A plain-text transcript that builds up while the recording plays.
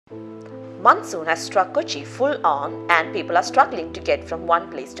Monsoon has struck Kochi full on and people are struggling to get from one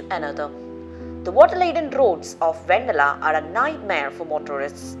place to another. The water-laden roads of Vendala are a nightmare for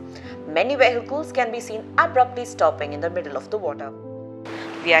motorists. Many vehicles can be seen abruptly stopping in the middle of the water.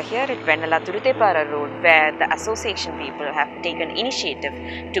 We are here at Vendala Thurutepara Road where the association people have taken initiative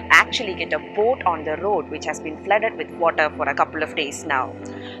to actually get a boat on the road which has been flooded with water for a couple of days now.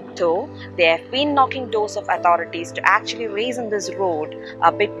 Though they have been knocking doors of authorities to actually raise on this road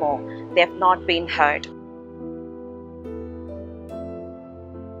a bit more, they have not been heard.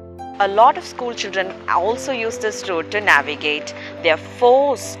 A lot of school children also use this road to navigate. They are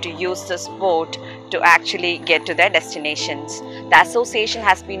forced to use this boat to actually get to their destinations. The association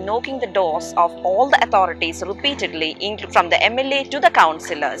has been knocking the doors of all the authorities repeatedly, from the MLA to the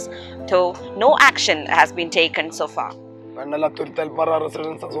councillors, though no action has been taken so far. Vendala Thurutepara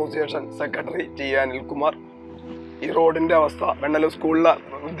Residents Association Secretary T. Anil Kumar. ഈ റോഡിൻ്റെ അവസ്ഥ വെണ്ണല സ്കൂളിലെ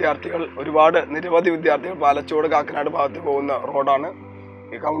വിദ്യാർത്ഥികൾ ഒരുപാട് നിരവധി വിദ്യാർത്ഥികൾ പാലച്ചോട് കാക്കനാട് ഭാഗത്ത് പോകുന്ന റോഡാണ്.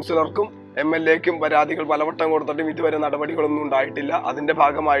 ഈ കൗൺസിലർക്കും MLAക്കും പരാതികൾ പലവട്ടം കൊടുത്തിട്ടും ഇതുവരെ നടപടികളൊന്നും ഉണ്ടായിട്ടില്ല. അതിൻ്റെ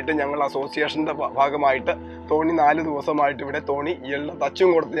ഭാഗമായിട്ട് ഞങ്ങൾ അസോസിയേഷൻ്റെ ഭാഗമായിട്ട് തോണി 4 ദിവസമായിട്ട് ഇവിടെ തോണി തച്ചും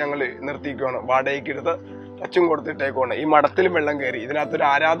കൊടുത്ത് ഞങ്ങൾ നിർത്തിയിരിക്കുകയാണ്. വാടകയ്ക്കെടുത്ത് തച്ചും കൊടുത്തിട്ടേക്കുവാണ്. ഈ മഠത്തിലും വെള്ളം കയറി. ഇതിനകത്തൊരു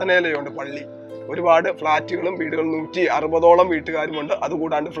ആരാധനാലയമുണ്ട്, പള്ളി. ഒരുപാട് ഫ്ലാറ്റുകളും വീടുകളും 160ഓളം വീട്ടുകാരുമുണ്ട്.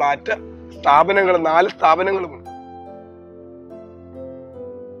 അതുകൂടാണ്ട് ഫ്ലാറ്റ് സ്ഥാപനങ്ങൾ 4 സ്ഥാപനങ്ങളുമുണ്ട്.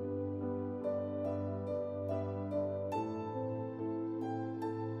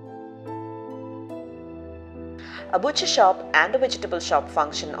 A butcher shop and a vegetable shop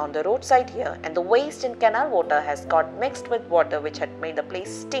function on the roadside here, and the waste in canal water has got mixed with water which had made the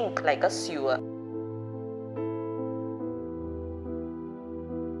place stink like a sewer.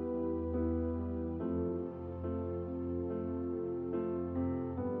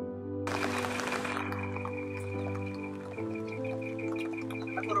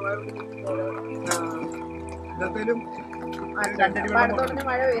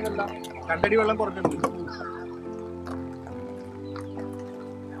 രണ്ടടി വെള്ളം കുറഞ്ഞിട്ടുണ്ട്.